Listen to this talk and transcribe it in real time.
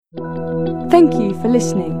Thank you for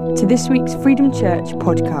listening to this week's Freedom Church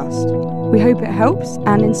podcast. We hope it helps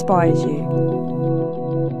and inspires you.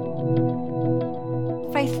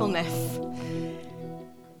 Faithfulness.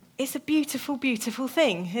 It's a beautiful, beautiful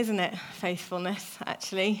thing, isn't it? Faithfulness,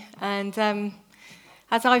 actually. And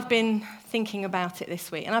as I've been thinking about it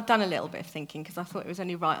this week, and I've done a little bit of thinking because I thought it was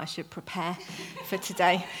only right I should prepare for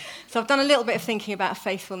today. So I've done a little bit of thinking about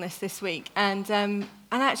faithfulness this week, and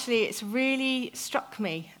actually it's really struck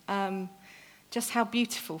me just how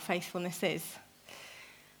beautiful faithfulness is.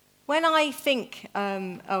 When I think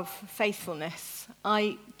of faithfulness,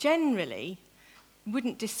 I generally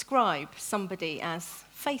wouldn't describe somebody as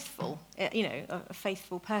faithful, a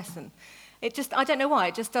faithful person. I don't know why,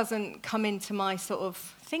 it just doesn't come into my sort of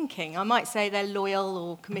thinking. I might say they're loyal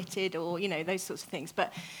or committed or, those sorts of things,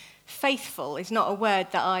 but faithful is not a word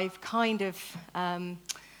that I've kind of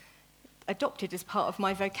adopted as part of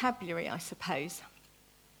my vocabulary, I suppose.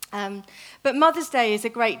 But Mother's Day is a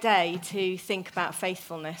great day to think about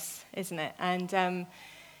faithfulness, isn't it? And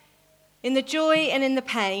in the joy and in the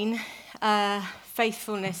pain,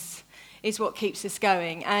 faithfulness is what keeps us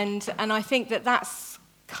going. And I think that that's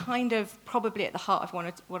kind of probably at the heart of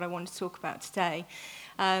what I want to talk about today,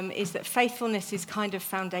 is that faithfulness is kind of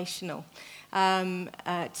foundational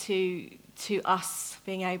to us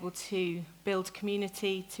being able to build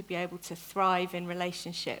community, to be able to thrive in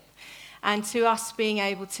relationship, and to us being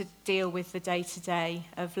able to deal with the day-to-day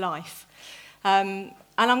of life. And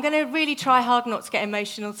I'm going to really try hard not to get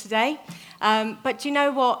emotional today, but do you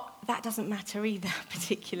know what? That doesn't matter either,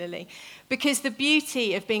 particularly, because the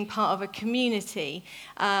beauty of being part of a community,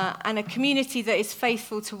 and a community that is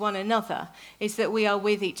faithful to one another, is that we are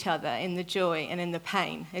with each other in the joy and in the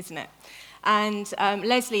pain, isn't it? And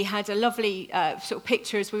Leslie had a lovely sort of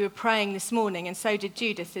picture as we were praying this morning, and so did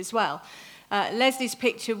Judith as well. Leslie's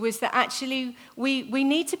picture was that actually we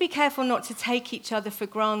need to be careful not to take each other for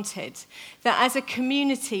granted, that as a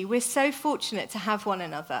community we're so fortunate to have one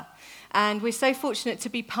another. And we're so fortunate to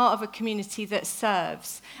be part of a community that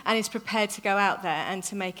serves and is prepared to go out there and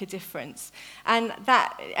to make a difference. And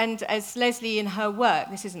as Leslie in her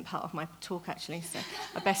work, this isn't part of my talk actually, so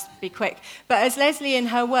I best be quick. But as Leslie in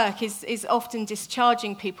her work is often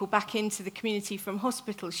discharging people back into the community from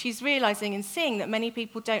hospital, she's realising and seeing that many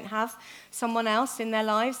people don't have someone else in their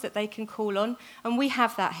lives that they can call on. And we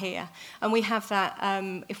have that here. And we have that,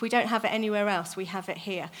 if we don't have it anywhere else, we have it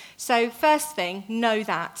here. So first thing, know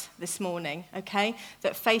that this morning, okay?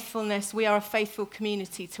 That faithfulness, we are a faithful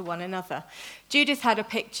community to one another. Judith had a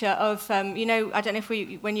picture of, I don't know if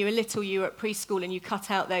when you were little, you were at preschool and you cut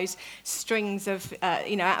out those strings of,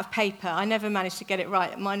 out of paper. I never managed to get it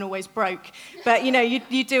right. Mine always broke. But,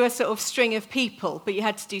 you do a sort of string of people, but you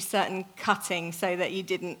had to do certain cutting so that you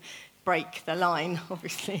didn't break the line,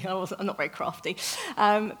 obviously. I'm not very crafty.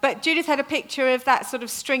 But Judith had a picture of that sort of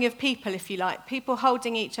string of people, if you like, people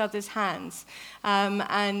holding each other's hands,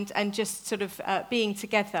 and just sort of being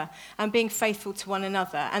together and being faithful to one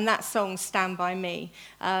another. And that song, Stand By Me,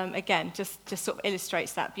 again, just sort of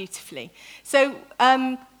illustrates that beautifully. So,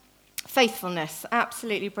 faithfulness,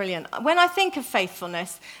 absolutely brilliant. When I think of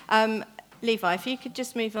faithfulness, Levi, if you could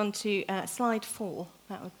just move on to slide 4,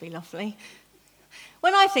 that would be lovely.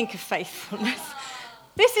 When I think of faithfulness,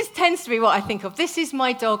 tends to be what I think of. This is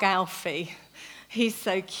my dog, Alfie. He's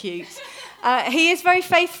so cute. He is very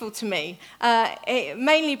faithful to me,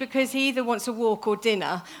 mainly because he either wants a walk or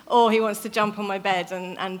dinner, or he wants to jump on my bed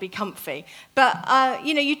and be comfy. But,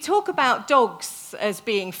 you talk about dogs as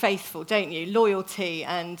being faithful, don't you? Loyalty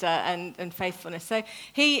and faithfulness. So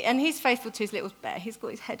he's faithful to his little bear. He's got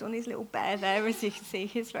his head on his little bear there, as you can see.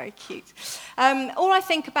 He's very cute. Or I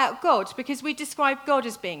think about God, because we describe God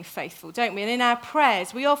as being faithful, don't we? And in our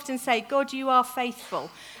prayers, we often say, God, you are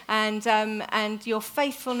faithful. And your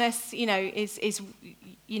faithfulness, is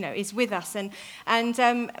with us.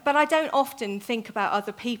 But I don't often think about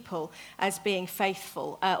other people as being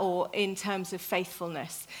faithful, or in terms of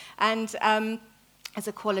faithfulness, and as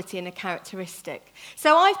a quality and a characteristic.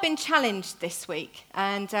 So I've been challenged this week,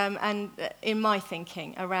 and in my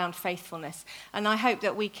thinking around faithfulness, and I hope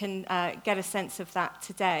that we can get a sense of that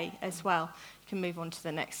today as well. Can move on to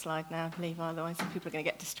the next slide now, Levi, otherwise people are going to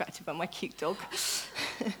get distracted by my cute dog.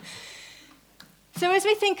 So as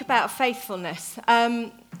we think about faithfulness,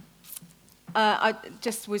 I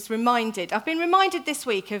just was reminded, I've been reminded this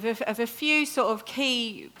week of a few sort of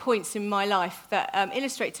key points in my life that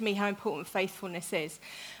illustrate to me how important faithfulness is.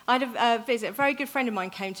 I had a visit, a very good friend of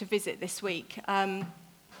mine came to visit this week.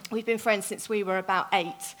 We've been friends since we were about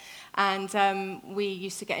 8, and we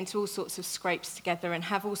used to get into all sorts of scrapes together and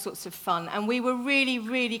have all sorts of fun, and we were really,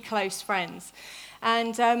 really close friends.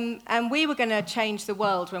 And we were going to change the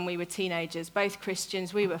world when we were teenagers, both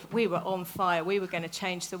Christians. We were on fire. We were going to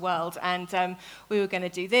change the world, and we were going to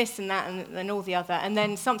do this and that and all the other. And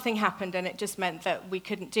then something happened, and it just meant that we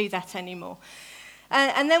couldn't do that anymore.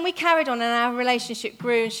 And then we carried on, and our relationship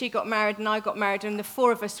grew, and she got married, and I got married, and the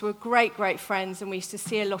four of us were great, great friends, and we used to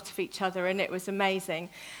see a lot of each other, and it was amazing.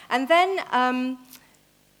 And then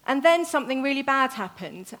something really bad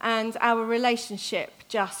happened, and our relationship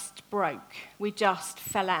just broke. We just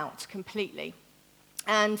fell out completely.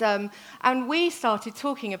 And we started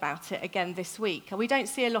talking about it again this week. We don't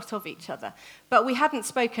see a lot of each other, but we hadn't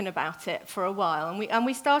spoken about it for a while, and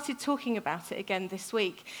we started talking about it again this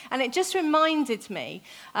week. And it just reminded me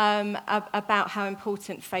about how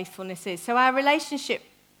important faithfulness is. So our relationship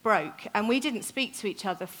broke, and we didn't speak to each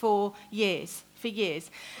other for years.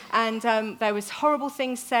 And there was horrible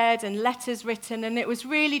things said and letters written, and it was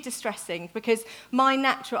really distressing because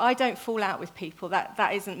I don't fall out with people.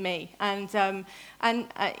 That isn't me. And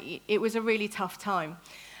it was a really tough time.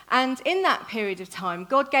 And in that period of time,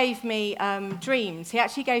 God gave me dreams. He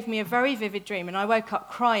actually gave me a very vivid dream, and I woke up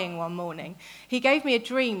crying one morning. He gave me a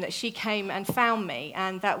dream that she came and found me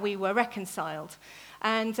and that we were reconciled.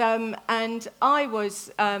 And I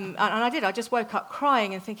was, and I did, I just woke up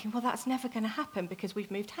crying and thinking, well, that's never going to happen because we've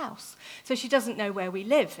moved house. So she doesn't know where we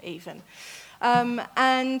live even.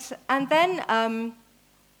 And then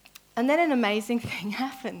an amazing thing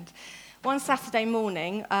happened. One Saturday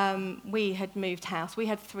morning, we had moved house. We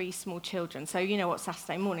had 3 small children. So you know what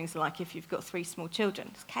Saturday mornings are like if you've got 3 small children.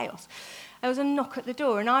 It's chaos. There was a knock at the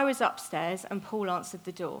door, and I was upstairs, and Paul answered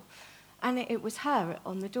the door. And it was her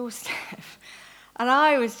on the doorstep. And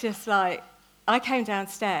I was just like, I came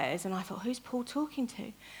downstairs and I thought, who's Paul talking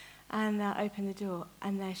to? And I opened the door,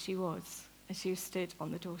 and there she was. And she was stood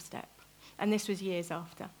on the doorstep. And this was years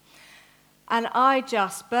after. And I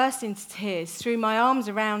just burst into tears, threw my arms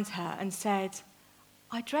around her and said,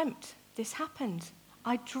 I dreamt this happened.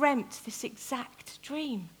 I dreamt this exact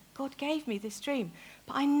dream. God gave me this dream.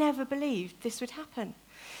 But I never believed this would happen.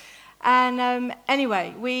 And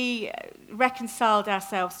anyway, we reconciled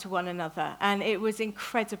ourselves to one another, and it was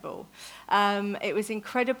incredible. It was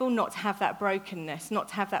incredible not to have that brokenness, not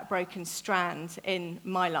to have that broken strand in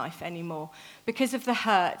my life anymore because of the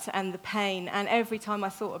hurt and the pain. And every time I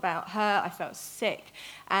thought about her, I felt sick.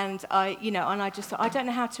 And I just thought, I don't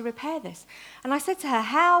know how to repair this. And I said to her,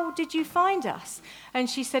 how did you find us? And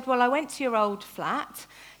she said, well, I went to your old flat.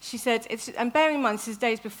 She said, and bearing in mind, this is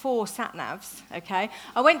days before sat-navs, okay?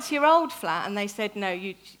 I went to your old flat, and they said, no,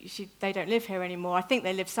 they don't live here anymore. I think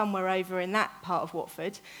they live somewhere over in that part of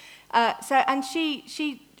Watford. And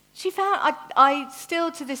she found, I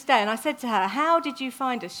still to this day, and I said to her, how did you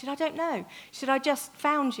find us? She said, I don't know. She said, I just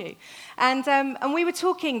found you. And we were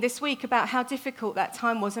talking this week about how difficult that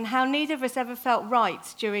time was and how neither of us ever felt right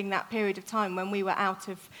during that period of time when we were out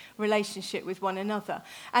of relationship with one another,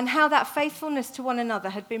 and how that faithfulness to one another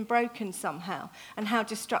had been broken somehow, and how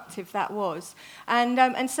destructive that was.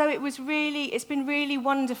 And so it's been really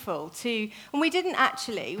wonderful to, and we didn't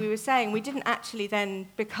actually then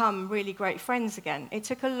become really great friends again. It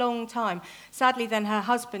took a long time. Sadly, then her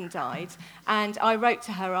husband died, and I wrote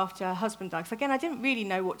to her after her husband died, because again, I didn't really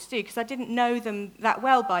know what to do, because I didn't know them that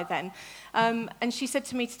well by then. And she said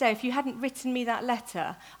to me today, if you hadn't written me that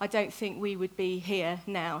letter, I don't think we would be here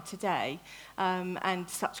now today, and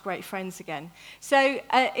such great friends again. So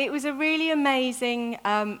it was a really amazing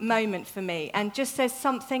moment for me, and just says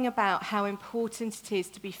something about how important it is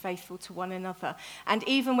to be faithful to one another, and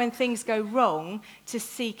even when things go wrong, to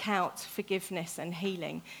seek out forgiveness and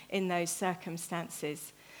healing in those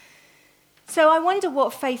circumstances. So I wonder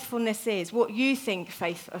what faithfulness is, what you think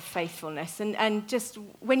of faithfulness, and just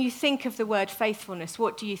when you think of the word faithfulness,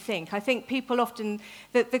 what do you think? I think people often,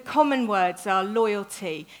 the common words are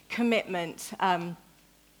loyalty, commitment,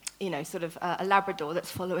 sort of a Labrador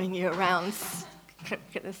that's following you around,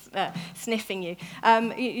 sniffing you,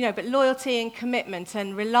 but loyalty and commitment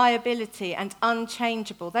and reliability and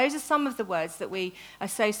unchangeable. Those are some of the words that we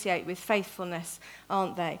associate with faithfulness,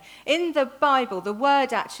 aren't they? In the Bible, the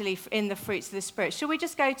word actually in the fruits of the Spirit, shall we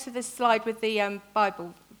just go to this slide with the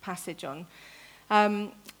Bible passage on?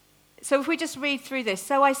 So if we just read through this.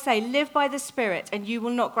 So I say, live by the Spirit, and you will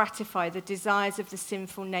not gratify the desires of the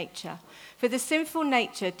sinful nature. For the sinful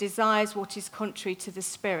nature desires what is contrary to the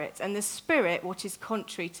Spirit, and the Spirit what is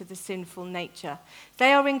contrary to the sinful nature.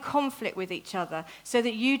 They are in conflict with each other, so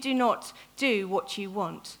that you do not do what you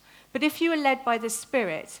want. But if you are led by the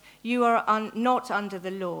Spirit, you are not under the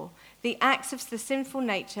law. The acts of the sinful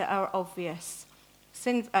nature are obvious: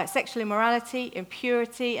 sexual immorality,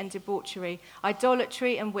 impurity and debauchery,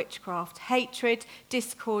 idolatry and witchcraft, hatred,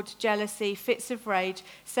 discord, jealousy, fits of rage,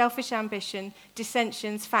 selfish ambition,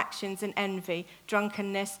 dissensions, factions and envy,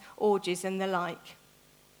 drunkenness, orgies and the like.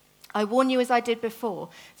 I warn you, as I did before,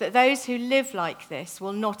 that those who live like this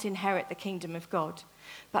will not inherit the kingdom of God.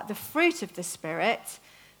 But the fruit of the Spirit,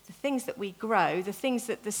 the things that we grow, the things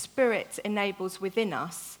that the Spirit enables within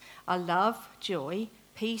us, are love, joy,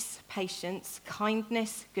 peace, patience,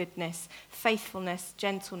 kindness, goodness, faithfulness,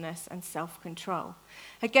 gentleness, and self-control.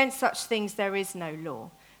 Against such things there is no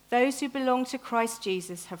law. Those who belong to Christ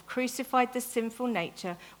Jesus have crucified the sinful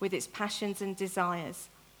nature with its passions and desires.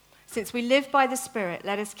 Since we live by the Spirit,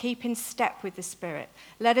 let us keep in step with the Spirit.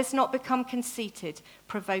 Let us not become conceited,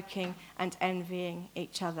 provoking and envying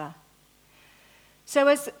each other. So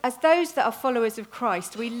as those that are followers of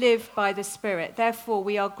Christ, we live by the Spirit. Therefore,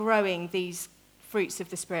 we are growing these fruits of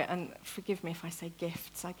the Spirit. And forgive me if I say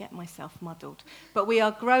gifts, I get myself muddled. But we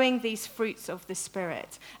are growing these fruits of the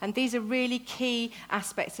Spirit. And these are really key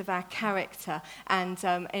aspects of our character and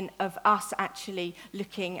of us actually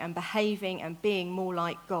looking and behaving and being more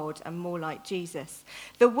like God and more like Jesus.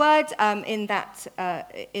 The word in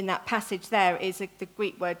that passage there is the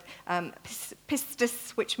Greek word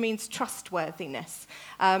pistis, which means trustworthiness,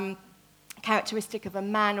 characteristic of a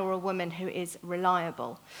man or a woman who is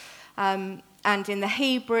reliable. And in the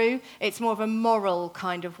Hebrew, it's more of a moral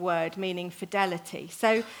kind of word, meaning fidelity.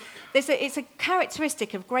 So it's a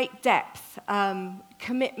characteristic of great depth,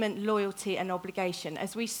 commitment, loyalty, and obligation.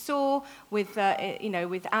 As we saw with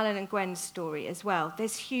Alan and Gwen's story as well,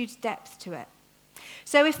 there's huge depth to it.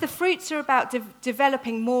 So if the fruits are about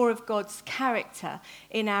developing more of God's character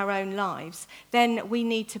in our own lives, then we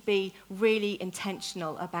need to be really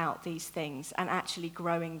intentional about these things and actually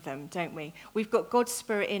growing them, don't we? We've got God's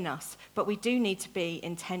Spirit in us, but we do need to be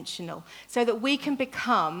intentional so that we can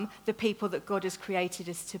become the people that God has created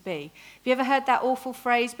us to be. Have you ever heard that awful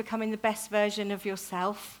phrase, becoming the best version of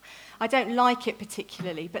yourself? I don't like it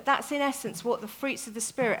particularly, but that's in essence what the fruits of the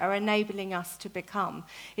Spirit are enabling us to become,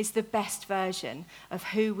 is the best version of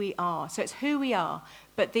who we are. So it's who we are,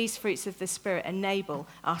 but these fruits of the Spirit enable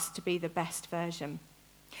us to be the best version.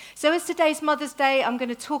 So as today's Mother's Day, I'm going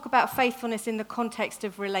to talk about faithfulness in the context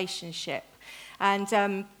of relationship.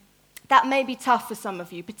 And that may be tough for some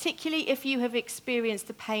of you, particularly if you have experienced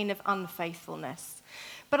the pain of unfaithfulness.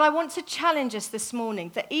 But I want to challenge us this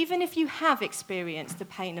morning that even if you have experienced the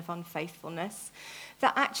pain of unfaithfulness,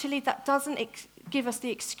 that actually that doesn't give us the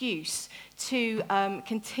excuse to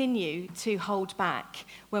continue to hold back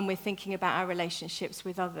when we're thinking about our relationships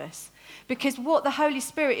with others. Because what the Holy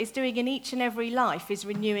Spirit is doing in each and every life is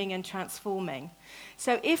renewing and transforming.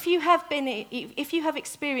 So if you have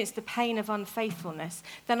experienced the pain of unfaithfulness,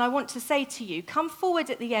 then I want to say to you, come forward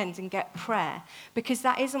at the end and get prayer, because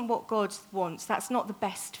that isn't what God wants. That's not the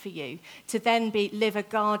best for you, to then live a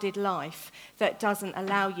guarded life that doesn't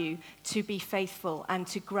allow you to be faithful and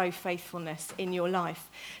to grow faithfulness in your life.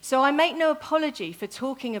 So I make no apology for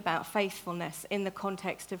talking about faithfulness in the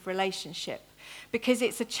context of relationship, because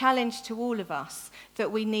it's a challenge to all of us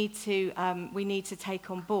that we need to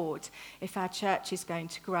take on board if our church is going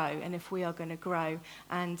to grow and if we are going to grow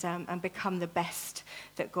and become the best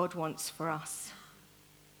that God wants for us.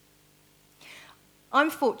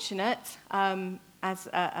 I'm fortunate, as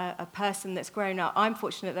a person that's grown up, I'm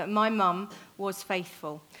fortunate that my mum was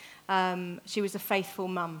faithful. She was a faithful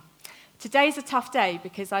mum. Today's a tough day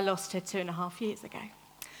because I lost her 2.5 years ago.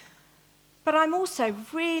 But I'm also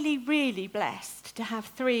really, really blessed to have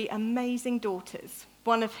 3 amazing daughters,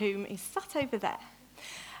 one of whom is sat over there.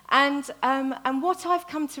 And what I've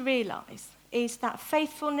come to realise is that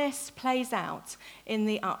faithfulness plays out in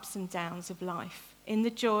the ups and downs of life, in the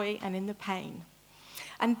joy and in the pain.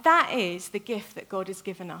 And that is the gift that God has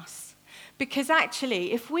given us. Because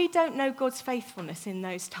actually, if we don't know God's faithfulness in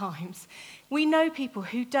those times, we know people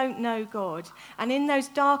who don't know God. And in those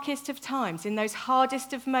darkest of times, in those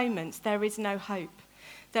hardest of moments, there is no hope.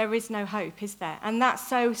 There is no hope, is there? And that's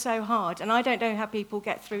so, so hard. And I don't know how people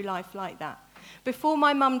get through life like that. Before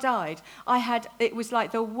my mum died, it was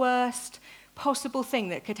like the worst possible thing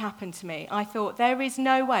that could happen to me. I thought, there is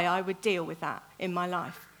no way I would deal with that in my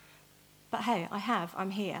life. But hey,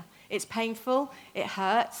 I'm here. It's painful, it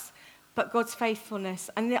hurts, but God's faithfulness,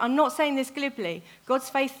 and I'm not saying this glibly, God's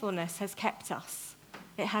faithfulness has kept us.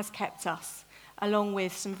 It has kept us, along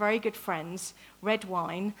with some very good friends, red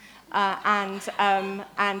wine, and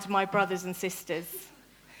my brothers and sisters,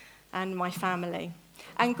 and my family.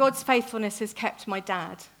 And God's faithfulness has kept my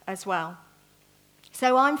dad as well.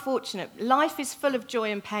 So I'm fortunate. Life is full of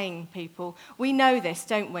joy and pain, people. We know this,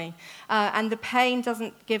 don't we? And the pain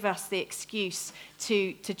doesn't give us the excuse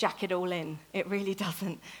to jack it all in. It really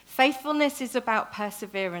doesn't. Faithfulness is about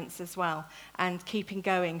perseverance as well, and keeping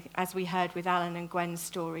going, as we heard with Alan and Gwen's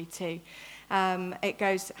story too. It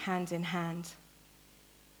goes hand in hand.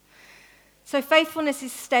 So faithfulness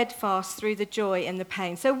is steadfast through the joy and the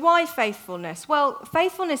pain. So why faithfulness? Well,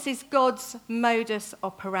 faithfulness is God's modus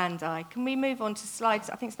operandi. Can we move on to slides?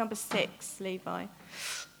 I think it's number 6, Levi.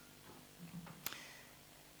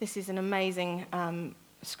 This is an amazing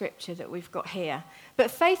scripture that we've got here.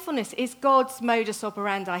 But faithfulness is God's modus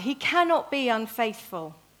operandi. He cannot be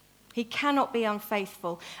unfaithful. He cannot be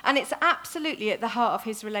unfaithful. And it's absolutely at the heart of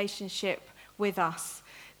his relationship with us.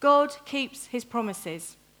 God keeps his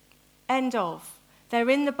promises. End of. They're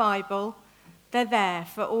in the Bible. They're there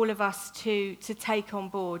for all of us to take on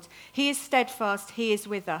board. He is steadfast. He is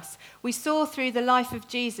with us. We saw through the life of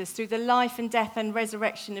Jesus, through the life and death and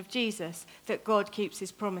resurrection of Jesus, that God keeps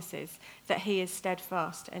his promises, that he is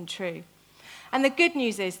steadfast and true. And the good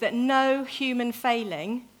news is that no human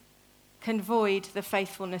failing can void the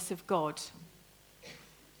faithfulness of God.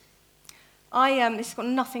 This has got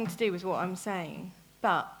nothing to do with what I'm saying,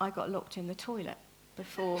 but I got locked in the toilet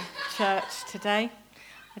before church today.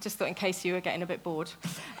 I just thought in case you were getting a bit bored.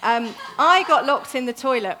 I got locked in the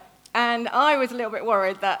toilet, and I was a little bit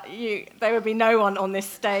worried that there would be no one on this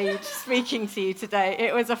stage speaking to you today.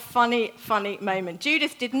 It was a funny, funny moment.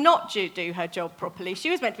 Judith did not do her job properly. She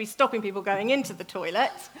was meant to be stopping people going into the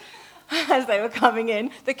toilet as they were coming in.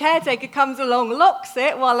 The caretaker comes along, locks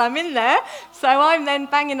it while I'm in there, so I'm then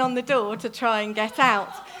banging on the door to try and get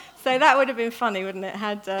out. So that would have been funny, wouldn't it,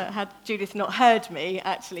 had Judith not heard me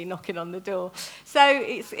actually knocking on the door. So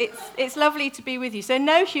it's lovely to be with you. So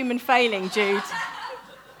no human failing, Jude.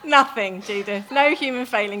 Nothing, Judith. No human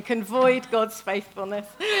failing can void God's faithfulness.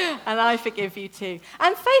 And I forgive you too.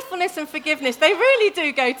 And faithfulness and forgiveness, they really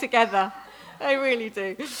do go together. They really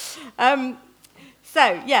do.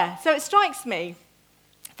 So it strikes me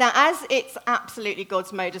that as it's absolutely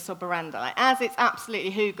God's modus operandi, as it's absolutely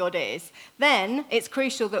who God is, then it's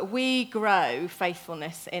crucial that we grow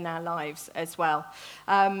faithfulness in our lives as well.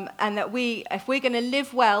 And that if we're going to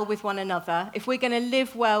live well with one another, if we're going to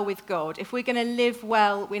live well with God, if we're going to live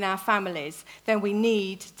well in our families, then we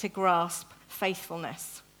need to grasp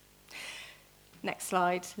faithfulness. Next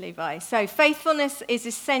slide, Levi. So faithfulness is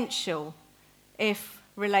essential if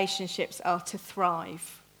relationships are to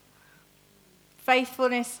thrive.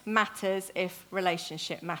 Faithfulness matters if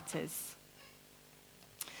relationship matters.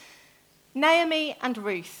 Naomi and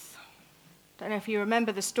Ruth. I don't know if you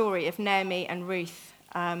remember the story of Naomi and Ruth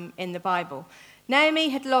in the Bible. Naomi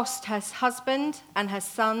had lost her husband and her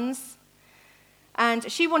sons,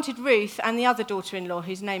 and she wanted Ruth and the other daughter-in-law,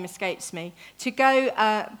 whose name escapes me, to go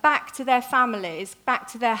back to their families, back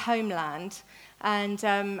to their homeland,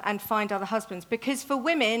 and find other husbands. Because for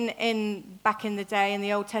women back in the day, in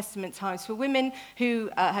the Old Testament times, for women who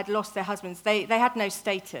had lost their husbands, they had no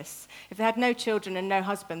status. If they had no children and no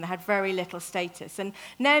husband, they had very little status. And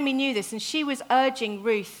Naomi knew this, and she was urging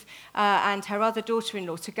Ruth and her other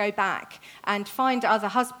daughter-in-law to go back and find other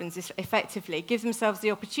husbands, effectively, give themselves the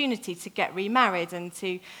opportunity to get remarried and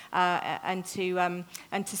to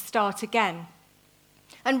start again.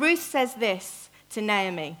 And Ruth says this to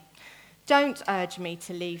Naomi: "Don't urge me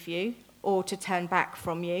to leave you or to turn back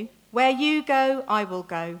from you. Where you go, I will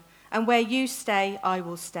go, and where you stay, I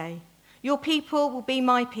will stay. Your people will be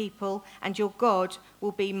my people, and your God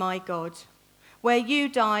will be my God. Where you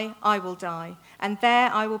die, I will die, and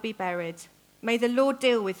there I will be buried. May the Lord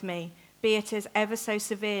deal with me, be it as ever so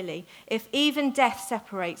severely, if even death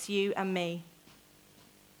separates you and me."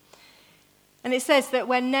 And it says that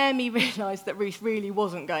when Naomi realised that Ruth really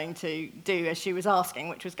wasn't going to do as she was asking,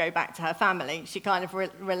 which was go back to her family, she kind of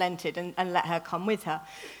relented and let her come with her.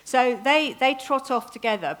 So they trot off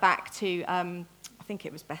together back to, I think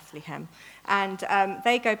it was Bethlehem, and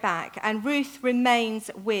they go back, and Ruth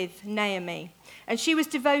remains with Naomi. And she was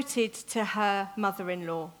devoted to her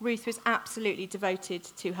mother-in-law. Ruth was absolutely devoted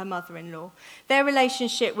to her mother-in-law. Their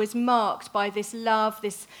relationship was marked by this love,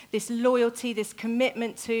 this loyalty, this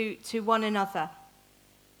commitment to one another.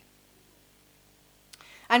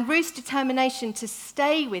 And Ruth's determination to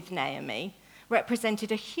stay with Naomi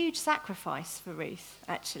represented a huge sacrifice for Ruth,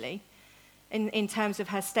 actually, in terms of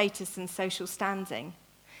her status and social standing.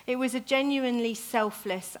 It was a genuinely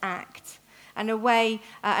selfless act, and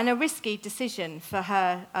a risky decision for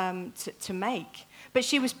her to make. But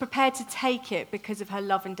she was prepared to take it because of her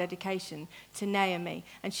love and dedication to Naomi.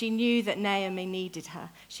 And she knew that Naomi needed her.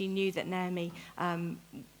 She knew that Naomi,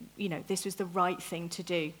 this was the right thing to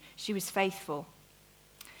do. She was faithful.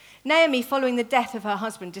 Naomi, following the death of her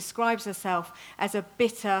husband, describes herself as a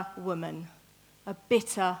bitter woman. A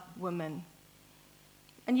bitter woman.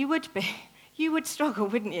 And you would be. You would struggle,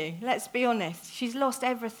 wouldn't you? Let's be honest. She's lost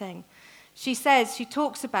everything. She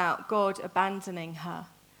talks about God abandoning her.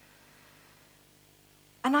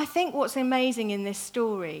 And I think what's amazing in this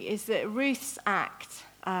story is that Ruth's act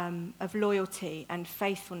of loyalty and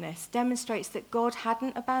faithfulness demonstrates that God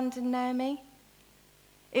hadn't abandoned Naomi.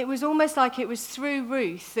 It was almost like it was through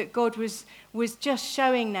Ruth that God was just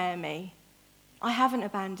showing Naomi, I haven't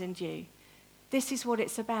abandoned you. This is what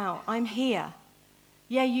it's about. I'm here.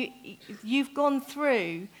 Yeah, you've gone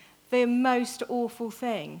through the most awful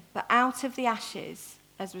thing, but out of the ashes,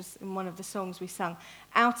 as was in one of the songs we sung,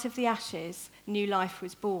 out of the ashes, new life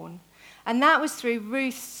was born. And that was through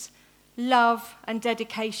Ruth's love and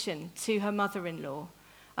dedication to her mother-in-law.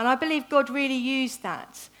 And I believe God really used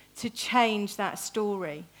that to change that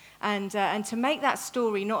story and to make that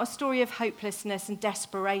story not a story of hopelessness and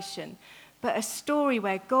desperation, but a story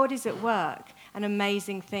where God is at work and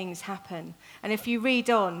amazing things happen. And if you read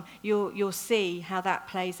on, you'll see how that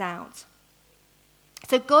plays out.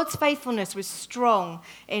 So God's faithfulness was strong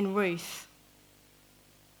in Ruth.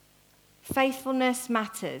 Faithfulness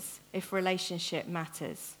matters if relationship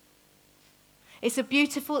matters. It's a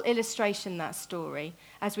beautiful illustration, that story,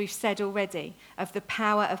 as we've said already, of the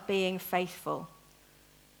power of being faithful.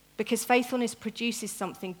 Because faithfulness produces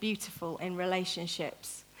something beautiful in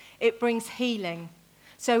relationships. It brings healing.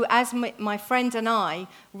 So as my friend and I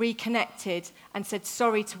reconnected and said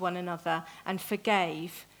sorry to one another and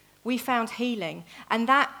forgave, we found healing. And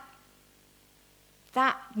that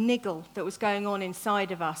niggle that was going on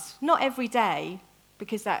inside of us, not every day,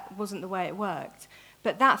 because that wasn't the way it worked,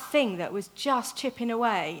 but that thing that was just chipping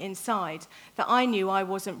away inside, that I knew I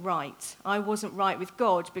wasn't right. I wasn't right with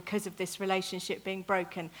God because of this relationship being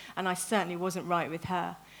broken, and I certainly wasn't right with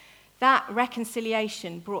her. That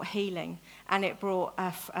reconciliation brought healing, and it brought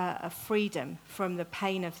a freedom from the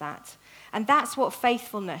pain of that. And that's what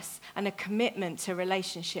faithfulness and a commitment to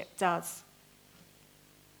relationship does.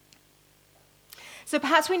 So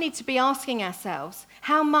perhaps we need to be asking ourselves,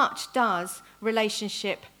 how much does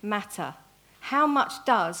relationship matter? How much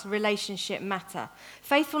does relationship matter?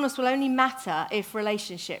 Faithfulness will only matter if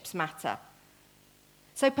relationships matter.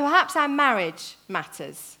 So perhaps our marriage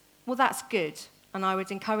matters. Well, that's good. And I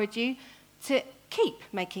would encourage you to keep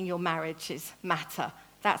making your marriages matter.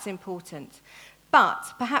 That's important.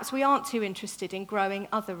 But perhaps we aren't too interested in growing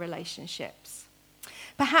other relationships.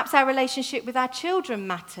 Perhaps our relationship with our children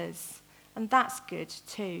matters, and that's good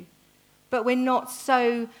too. But we're not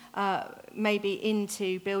so maybe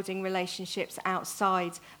into building relationships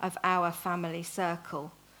outside of our family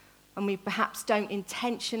circle. And we perhaps don't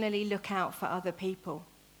intentionally look out for other people.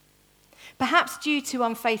 Perhaps due to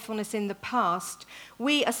unfaithfulness in the past,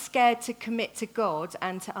 we are scared to commit to God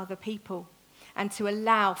and to other people and to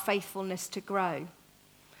allow faithfulness to grow.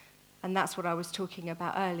 And that's what I was talking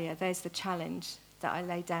about earlier. There's the challenge that I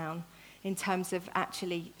lay down in terms of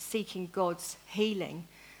actually seeking God's healing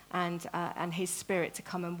and his Spirit to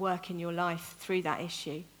come and work in your life through that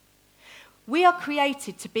issue. We are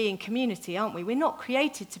created to be in community, aren't we? We're not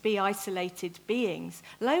created to be isolated beings.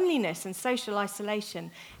 Loneliness and social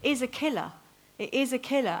isolation is a killer. It is a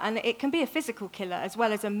killer, and it can be a physical killer as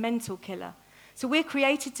well as a mental killer. So we're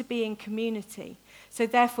created to be in community. So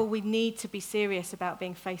therefore, we need to be serious about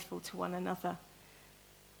being faithful to one another.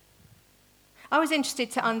 I was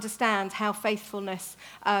interested to understand how faithfulness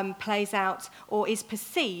plays out or is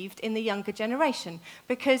perceived in the younger generation,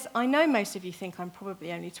 because I know most of you think I'm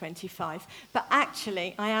probably only 25, but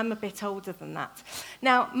actually I am a bit older than that.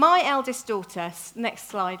 Now, my eldest daughter, next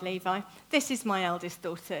slide, Levi, this is my eldest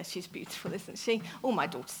daughter. She's beautiful, isn't she? All my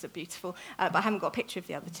daughters are beautiful, but I haven't got a picture of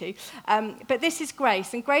the other two. But this is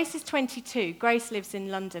Grace, and Grace is 22. Grace lives in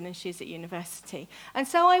London, and she's at university. And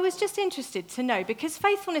so I was just interested to know, because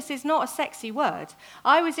faithfulness is not a sexy word,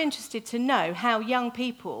 I was interested to know how young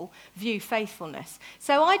people view faithfulness.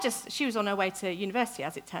 So she was on her way to university,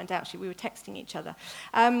 as it turned out. We were texting each other.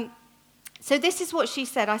 So this is what she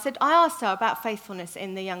said. I asked her about faithfulness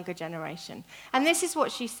in the younger generation. And this is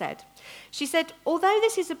what she said. She said, although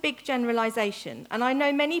this is a big generalization, and I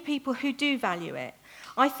know many people who do value it,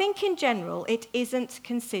 I think in general it isn't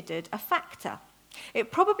considered a factor.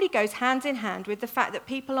 It probably goes hand in hand with the fact that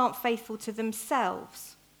people aren't faithful to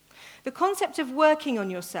themselves. The concept of working on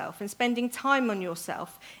yourself and spending time on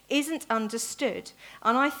yourself isn't understood,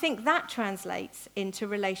 and I think that translates into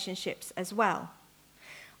relationships as well.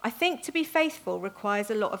 I think to be faithful requires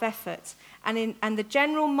a lot of effort, and the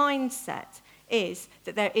general mindset is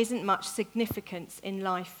that there isn't much significance in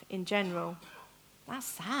life in general. That's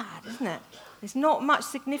sad, isn't it? There's not much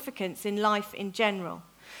significance in life in general.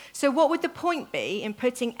 So what would the point be in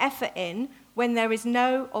putting effort in when there is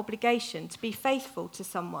no obligation to be faithful to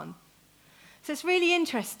someone? So it's really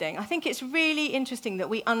interesting. I think it's really interesting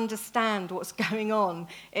that we understand what's going on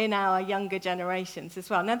in our younger generations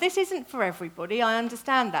as well. Now, this isn't for everybody. I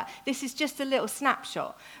understand that. This is just a little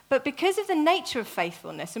snapshot. But because of the nature of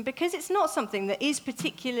faithfulness, and because it's not something that is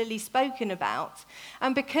particularly spoken about,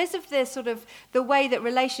 and because of the way that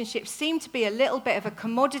relationships seem to be a little bit of a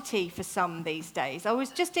commodity for some these days, I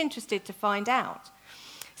was just interested to find out.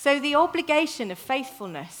 So the obligation of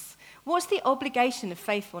faithfulness. What's the obligation of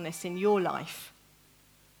faithfulness in your life?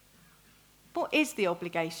 What is the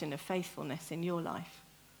obligation of faithfulness in your life?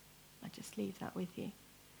 I just leave that with you.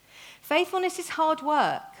 Faithfulness is hard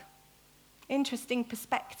work. Interesting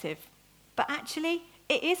perspective. But actually,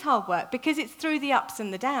 it is hard work because it's through the ups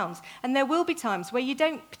and the downs. And there will be times where you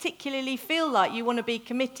don't particularly feel like you want to be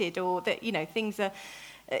committed or that, things are...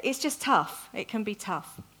 It's just tough. It can be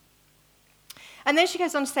tough. And then she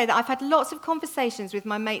goes on to say that I've had lots of conversations with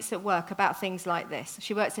my mates at work about things like this.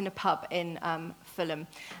 She works in a pub in Fulham,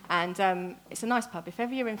 and it's a nice pub. If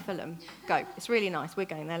ever you're in Fulham, go. It's really nice. We're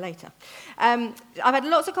going there later. I've had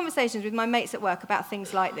lots of conversations with my mates at work about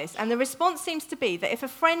things like this, and the response seems to be that if a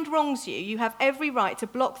friend wrongs you, you have every right to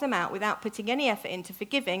block them out without putting any effort into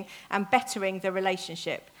forgiving and bettering the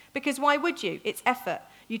relationship. Because why would you? It's effort.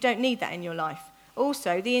 You don't need that in your life.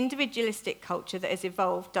 Also, the individualistic culture that has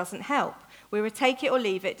evolved doesn't help. We're a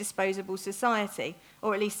take-it-or-leave-it disposable society,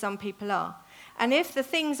 or at least some people are. And if the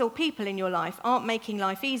things or people in your life aren't making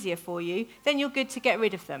life easier for you, then you're good to get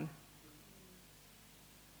rid of them.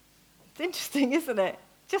 It's interesting, isn't it?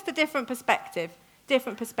 Just a different perspective.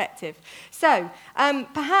 So,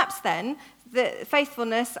 perhaps then, the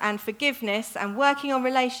faithfulness and forgiveness and working on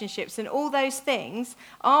relationships and all those things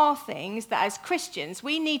are things that as Christians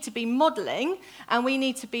we need to be modelling and we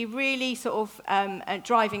need to be really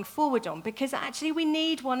driving forward on, because actually we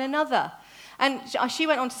need one another. And she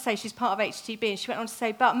went on to say, she's part of HTB, and she went on to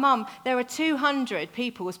say, but Mum, there are 200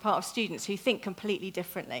 people as part of students who think completely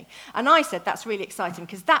differently. And I said, that's really exciting,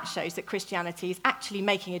 because that shows that Christianity is actually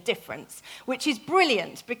making a difference, which is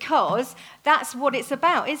brilliant, because that's what it's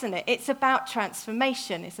about, isn't it? It's about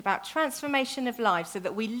transformation. It's about transformation of lives so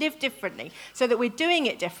that we live differently, so that we're doing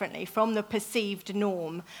it differently from the perceived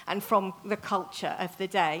norm and from the culture of the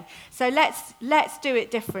day. So let's do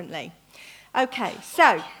it differently. Okay,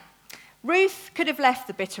 so... Ruth could have left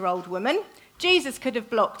the bitter old woman. Jesus could have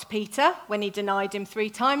blocked Peter when he denied him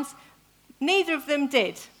 3 times. Neither of them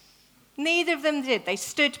did. They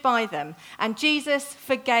stood by them. And Jesus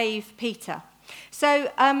forgave Peter.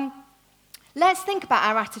 So let's think about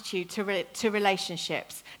our attitude to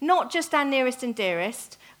relationships. Not just our nearest and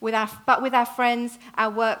dearest, but with our friends, our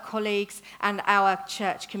work colleagues, and our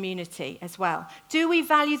church community as well. Do we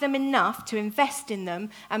value them enough to invest in them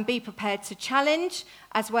and be prepared to challenge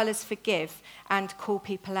as well as forgive and call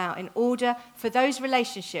people out in order for those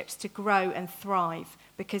relationships to grow and thrive?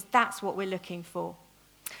 Because that's what we're looking for.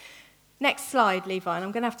 Next slide, Levi, and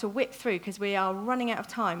I'm going to have to whip through because we are running out of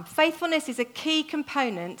time. Faithfulness is a key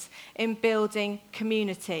component in building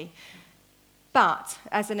community. But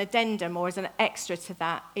as an addendum or as an extra to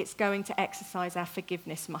that, it's going to exercise our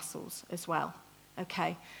forgiveness muscles as well.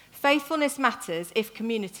 Okay? Faithfulness matters if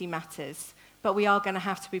community matters, but we are going to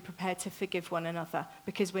have to be prepared to forgive one another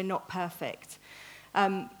because we're not perfect.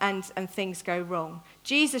 And things go wrong.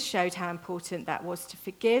 Jesus showed how important that was to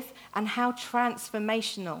forgive and how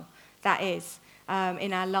transformational that is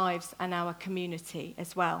in our lives and our community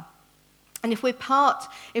as well. And if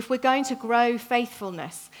we're going to grow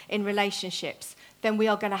faithfulness in relationships, then we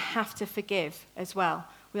are going to have to forgive as well.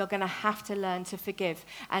 We are going to have to learn to forgive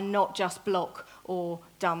and not just block or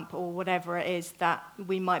dump or whatever it is that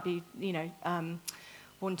we might be,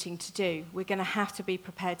 wanting to do. We're going to have to be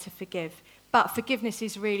prepared to forgive. But forgiveness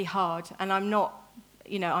is really hard, and I'm not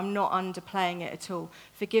underplaying it at all.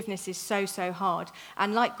 Forgiveness is so, so hard.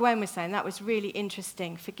 And like Gwen was saying, that was really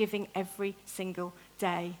interesting, forgiving every single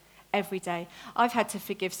day. Every day. I've had to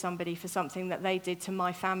forgive somebody for something that they did to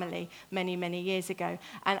my family many, many years ago.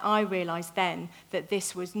 And I realised then that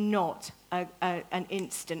this was not an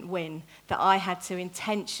instant win, that I had to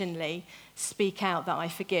intentionally speak out that I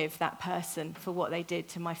forgive that person for what they did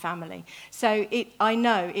to my family. So I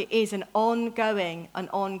know it is an ongoing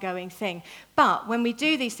thing. But when we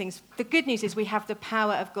do these things, the good news is we have the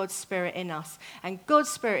power of God's Spirit in us. And God's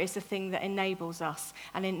Spirit is the thing that enables us.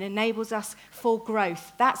 And it enables us for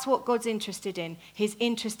growth. That's what God's interested in. He's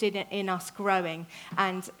interested in us growing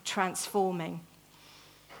and transforming.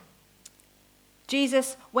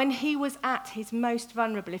 Jesus, when he was at his most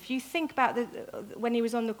vulnerable, if you think about when he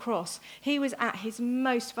was on the cross, he was at his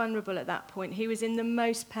most vulnerable at that point. He was in the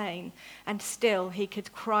most pain, and still he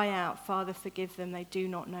could cry out, "Father, forgive them, they do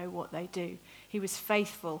not know what they do." He was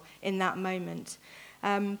faithful in that moment.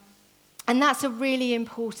 And that's a really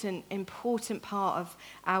important part of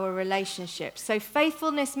our relationships. So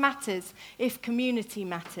faithfulness matters if community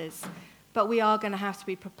matters, but we are going to have to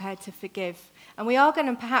be prepared to forgive. And we are going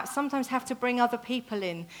to perhaps sometimes have to bring other people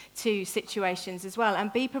in to situations as well,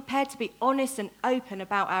 and be prepared to be honest and open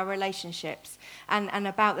about our relationships and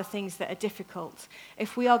about the things that are difficult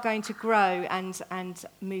if we are going to grow and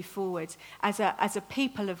move forward as a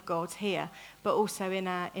people of God here, but also in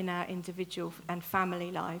our individual and family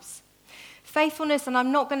lives. Faithfulness, and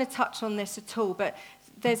I'm not going to touch on this at all, but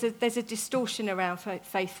there's a distortion around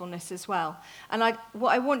faithfulness as well. And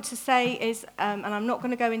what I want to say is, and I'm not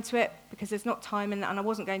going to go into it because there's not time in that, and I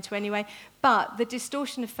wasn't going to anyway, but the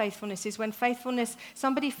distortion of faithfulness is when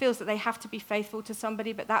somebody feels that they have to be faithful to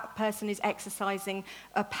somebody, but that person is exercising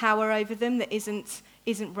a power over them that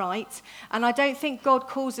isn't right. And I don't think God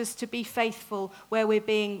calls us to be faithful where we're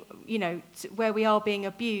being, where we are being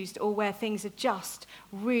abused, or where things are just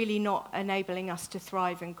really not enabling us to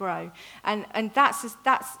thrive and grow. And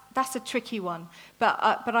that's a tricky one.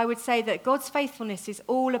 But I would say that God's faithfulness is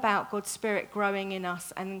all about God's Spirit growing in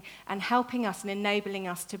us and helping us and enabling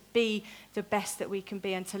us to be the best that we can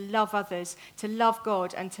be, and to love others, to love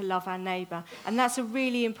God, and to love our neighbour. And that's a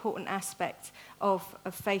really important aspect of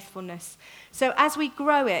faithfulness. So as we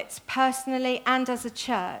grow it personally and as a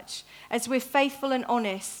church, as we're faithful and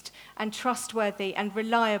honest and trustworthy and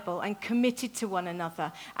reliable and committed to one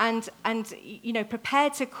another, and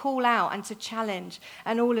prepared to call out and to challenge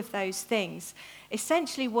and all of those things,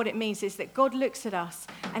 essentially what it means is that God looks at us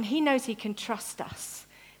and he knows he can trust us.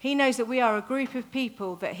 He knows that we are a group of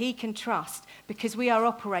people that he can trust because we are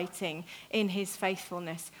operating in his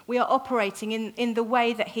faithfulness. We are operating in the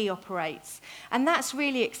way that he operates. And that's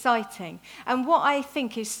really exciting. And what I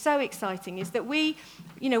think is so exciting is that we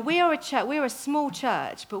are a church, we're a small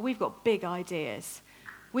church, but we've got big ideas.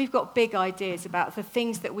 We've got big ideas about the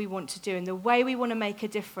things that we want to do and the way we want to make a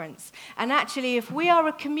difference. And actually, if we are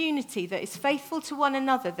a community that is faithful to one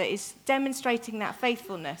another, that is demonstrating that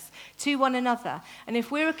faithfulness to one another, and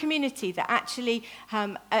if we're a community that actually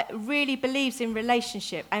really believes in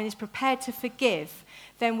relationship and is prepared to forgive,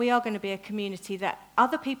 then we are going to be a community that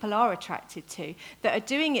other people are attracted to, that are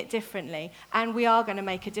doing it differently, and we are going to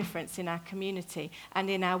make a difference in our community and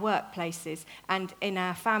in our workplaces and in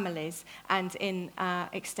our families and in our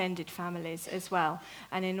extended families as well,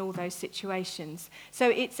 and in all those situations.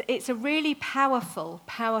 So it's a really powerful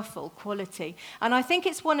quality. And I think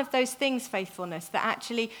it's one of those things, faithfulness, that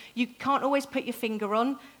actually you can't always put your finger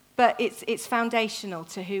on, but it's foundational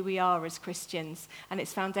to who we are as Christians, and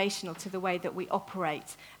it's foundational to the way that we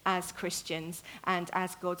operate as Christians and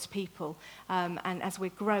as God's people, and as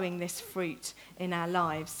we're growing this fruit in our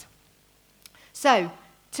lives. So,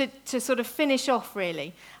 to sort of finish off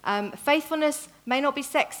really, faithfulness may not be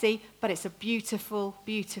sexy, but it's a beautiful,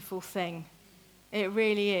 beautiful thing. It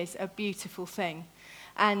really is a beautiful thing.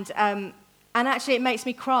 And actually it makes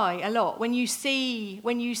me cry a lot when you see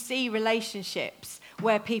relationships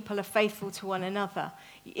where people are faithful to one another.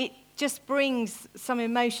 It just brings some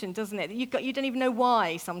emotion, doesn't it? You don't even know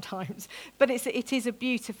why sometimes, but it is a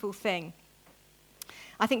beautiful thing.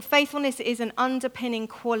 I think faithfulness is an underpinning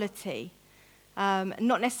quality,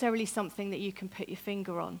 not necessarily something that you can put your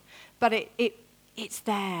finger on, but it's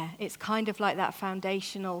there. It's kind of like that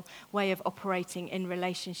foundational way of operating in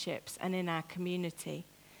relationships and in our community.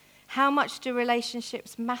 How much do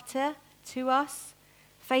relationships matter to us?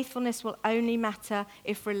 Faithfulness will only matter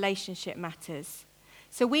if relationship matters.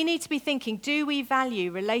 So we need to be thinking, do we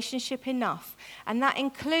value relationship enough? And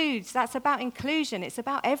that's about inclusion. It's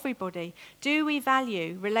about everybody. Do we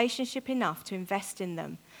value relationship enough to invest in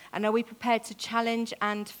them? And are we prepared to challenge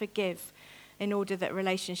and forgive in order that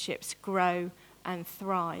relationships grow and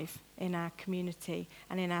thrive in our community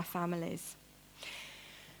and in our families?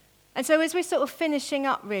 And so as we're sort of finishing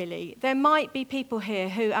up, really, there might be people here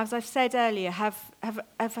who, as I've said earlier, have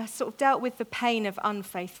sort of dealt with the pain of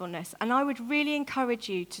unfaithfulness. And I would really encourage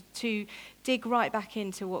you to dig right back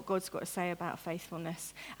into what God's got to say about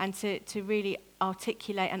faithfulness, and to really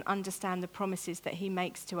articulate and understand the promises that he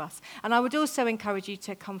makes to us. And I would also encourage you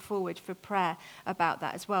to come forward for prayer about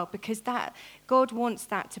that as well, because God wants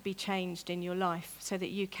that to be changed in your life so that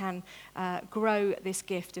you can grow this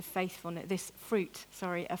gift of faithfulness, this fruit,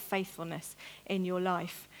 of faithfulness in your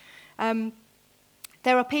life.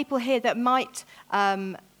 There are people here that might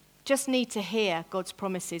just need to hear God's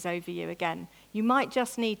promises over you again. You might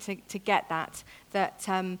just need to get that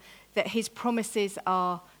his promises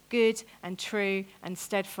are good and true and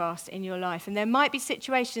steadfast in your life. And there might be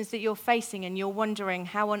situations that you're facing and you're wondering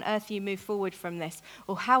how on earth you move forward from this,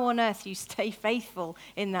 or how on earth you stay faithful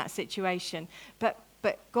in that situation. But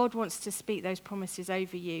God wants to speak those promises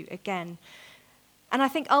over you again. And I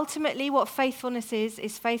think ultimately what faithfulness is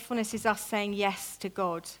us saying yes to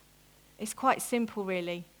God. It's quite simple,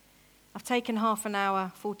 really. I've taken half an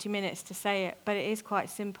hour, 40 minutes to say it, but it is quite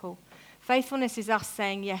simple. Faithfulness is us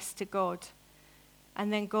saying yes to God.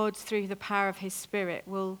 And then God, through the power of his Spirit,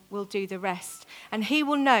 will do the rest. And he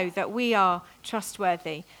will know that we are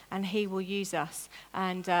trustworthy, and he will use us.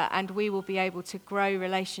 And we will be able to grow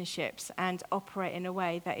relationships and operate in a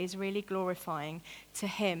way that is really glorifying to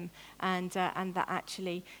him, and that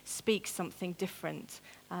actually speaks something different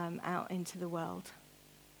out into the world.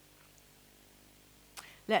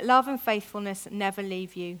 Let love and faithfulness never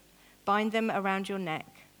leave you. Bind them around your neck.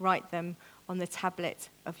 Write them on the tablet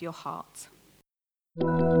of your heart.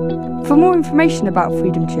 For more information about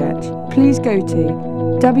Freedom Church, please go to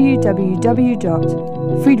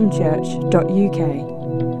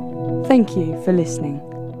www.freedomchurch.uk. Thank you for listening.